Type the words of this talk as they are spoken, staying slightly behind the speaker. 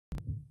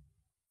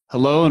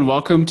Hello and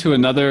welcome to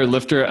another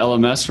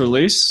LifterLMS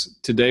release.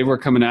 Today we're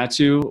coming at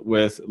you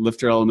with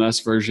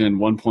LifterLMS version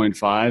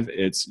 1.5.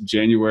 It's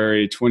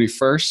January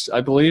 21st,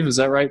 I believe. Is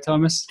that right,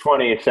 Thomas?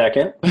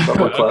 22nd, but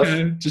we're close.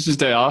 Okay, just his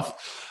day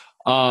off.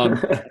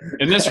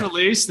 In this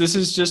release, this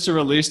is just a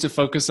release to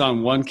focus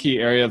on one key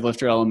area of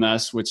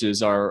LifterLMS, which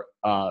is our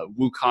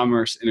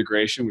WooCommerce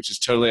integration, which is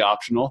totally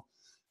optional,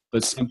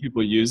 but some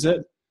people use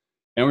it.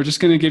 And we're just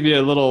going to give you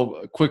a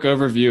little quick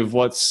overview of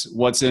what's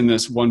in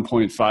this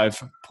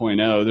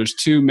 1.5.0. There's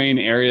two main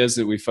areas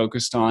that we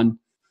focused on.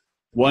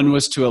 One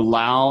was to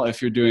allow,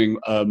 if you're doing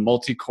a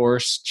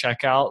multi-course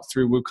checkout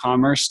through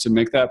WooCommerce, to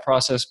make that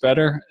process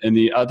better. And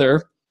the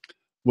other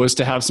was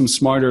to have some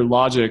smarter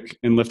logic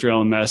in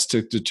LifterLMS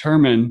to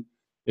determine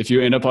if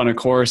you end up on a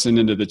course and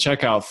into the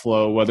checkout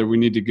flow, whether we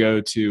need to go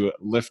to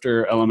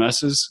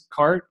LifterLMS's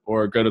cart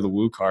or go to the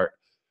Woo cart.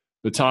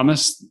 But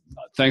Thomas,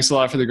 thanks a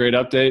lot for the great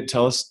update.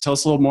 Tell us a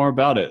little more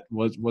about it.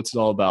 What's it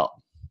all about?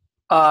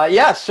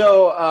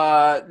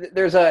 So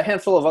there's a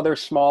handful of other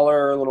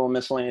smaller little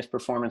miscellaneous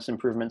performance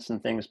improvements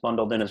and things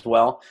bundled in as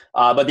well.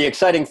 But the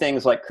exciting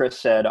things, like Chris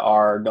said,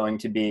 are going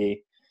to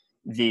be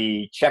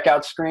the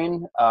checkout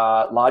screen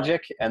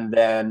logic, and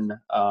then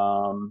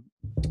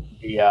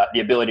the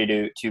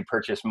ability to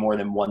purchase more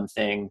than one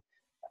thing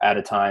at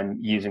a time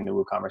using the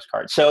WooCommerce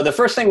cart. So the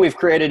first thing we've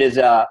created is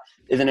an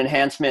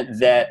enhancement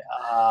that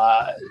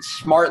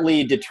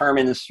smartly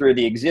determines through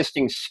the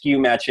existing SKU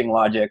matching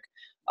logic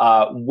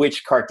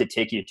which cart to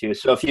take you to.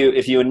 So if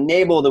you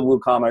enable the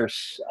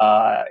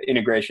WooCommerce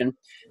integration,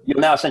 you'll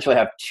now essentially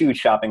have two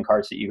shopping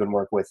carts that you can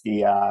work with.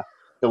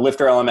 The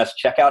LifterLMS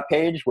checkout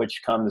page,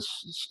 which comes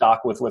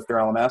stock with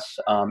LifterLMS,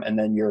 and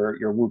then your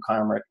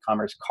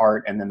WooCommerce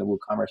cart, and then the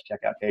WooCommerce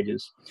checkout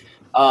pages.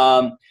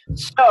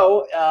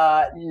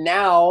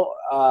 Now,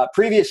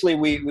 previously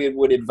we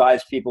would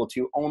advise people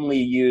to only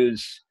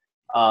use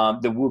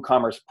the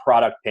WooCommerce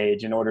product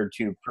page in order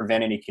to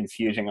prevent any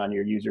confusion on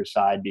your user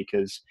side,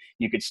 because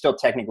you could still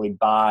technically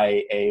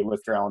buy a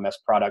LifterLMS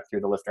product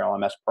through the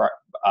LifterLMS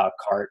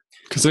cart.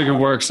 Because they can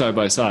work side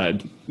by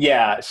side.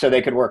 Yeah, so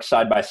they could work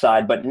side by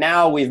side. But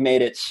now we've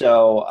made it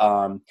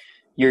so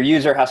your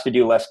user has to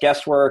do less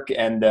guesswork,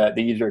 and the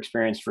user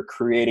experience for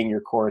creating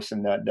your course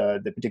and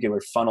the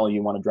particular funnel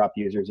you want to drop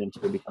users into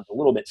becomes a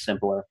little bit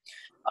simpler.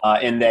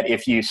 In that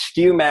if you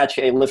SKU match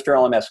a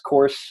LifterLMS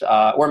course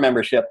or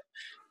membership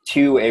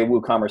to a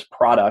WooCommerce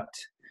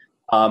product,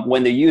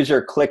 when the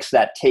user clicks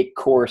that take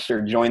course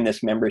or join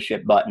this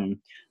membership button,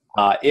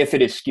 if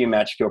it is SKU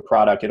matched to a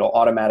product, it'll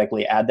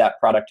automatically add that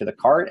product to the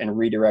cart and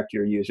redirect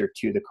your user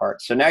to the cart.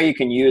 So now you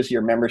can use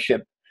your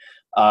membership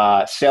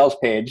sales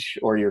page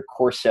or your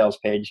course sales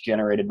page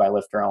generated by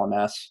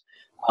LifterLMS,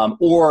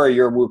 or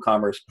your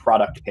WooCommerce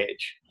product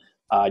page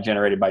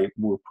generated by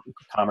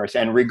WooCommerce.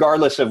 And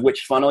regardless of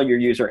which funnel your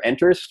user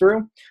enters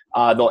through,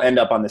 they'll end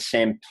up on the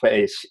same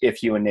place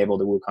if you enable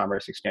the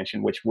WooCommerce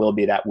extension, which will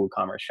be that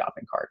WooCommerce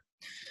shopping cart.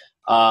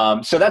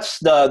 So that's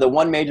the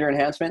one major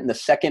enhancement. And the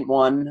second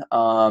one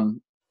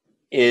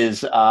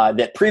is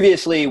that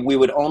previously we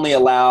would only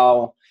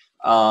allow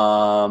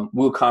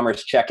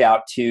WooCommerce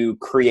checkout to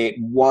create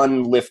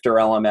one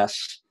LifterLMS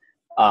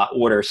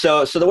order.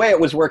 So the way it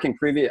was working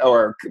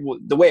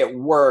the way it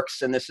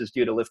works, and this is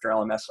due to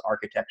LifterLMS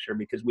architecture,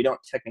 because we don't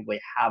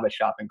technically have a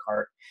shopping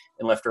cart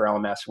in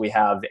LifterLMS. We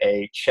have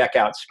a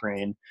checkout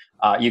screen.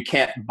 You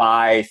can't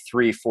buy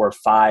 3, 4,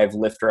 5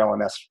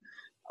 LifterLMS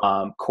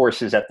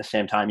courses at the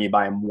same time. You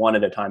buy them one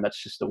at a time.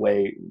 That's just the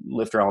way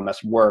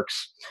LifterLMS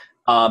works.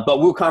 But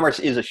WooCommerce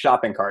is a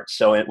shopping cart.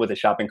 So with a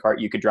shopping cart,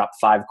 you could drop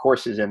 5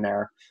 courses in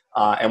there.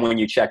 And when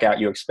you check out,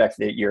 you expect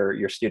that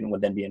your student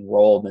would then be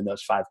enrolled in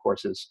those 5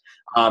 courses.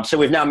 So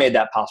we've now made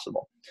that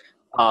possible.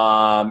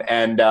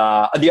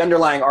 The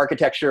underlying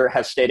architecture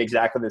has stayed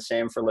exactly the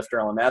same for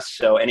LifterLMS.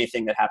 So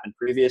anything that happened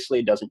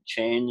previously doesn't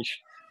change.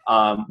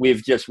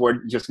 We're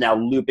just now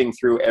looping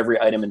through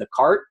every item in the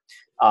cart,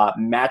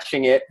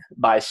 matching it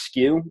by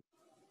SKU.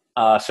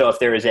 So if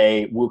there is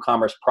a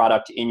WooCommerce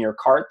product in your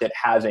cart that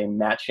has a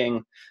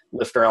matching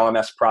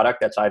LifterLMS product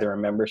that's either a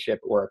membership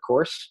or a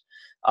course,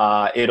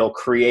 it'll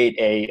create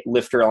a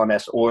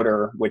LifterLMS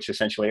order, which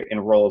essentially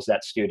enrolls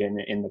that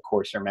student in the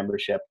course or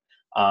membership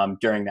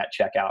during that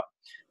checkout.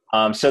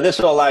 So this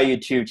will allow you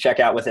to check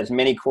out with as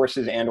many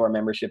courses and or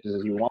memberships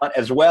as you want,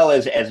 as well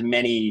as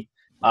many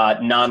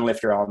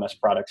non-LifterLMS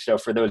products. So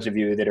for those of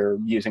you that are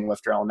using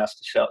LifterLMS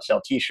to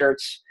sell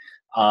t-shirts,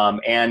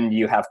 and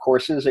you have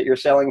courses that you're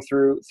selling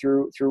through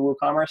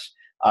WooCommerce,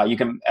 you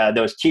can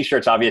those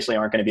t-shirts obviously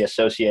aren't going to be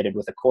associated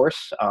with a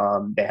course.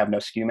 They have no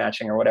SKU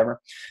matching or whatever,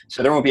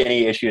 so there won't be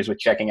any issues with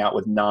checking out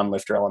with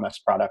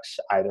non-LifterLMS products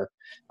either.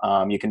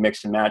 You can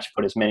mix and match,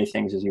 put as many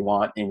things as you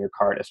want in your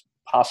cart as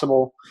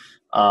possible,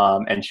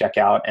 and check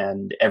out,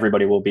 and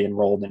everybody will be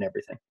enrolled in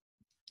everything.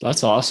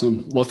 That's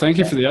awesome. Well, thank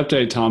you for the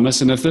update,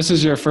 Thomas. And if this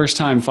is your first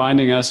time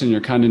finding us and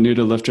you're kind of new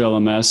to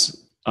LifterLMS,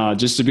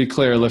 just to be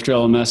clear,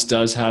 LifterLMS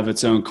does have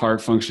its own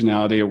cart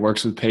functionality. It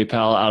works with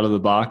PayPal out of the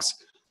box.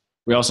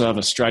 We also have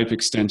a Stripe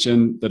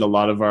extension that a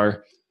lot of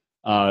our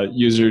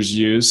users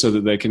use so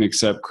that they can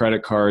accept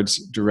credit cards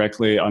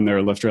directly on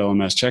their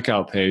LifterLMS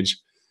checkout page.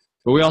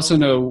 But we also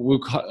know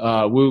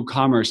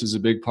WooCommerce is a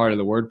big part of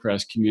the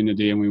WordPress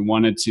community, and we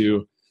wanted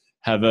to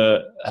have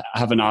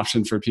an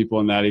option for people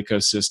in that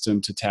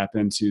ecosystem to tap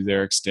into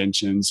their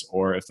extensions,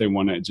 or if they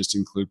want to just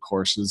include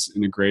courses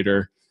in a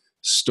greater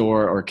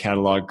store or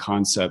catalog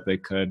concept, they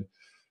could.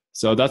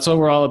 So that's what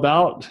we're all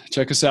about.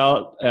 Check us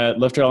out at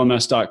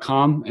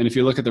LifterLMS.com. And if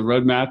you look at the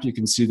roadmap, you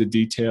can see the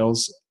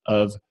details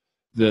of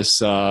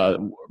this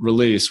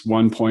release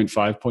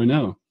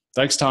 1.5.0.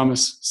 Thanks,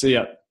 Thomas. See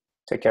ya.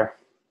 Take care.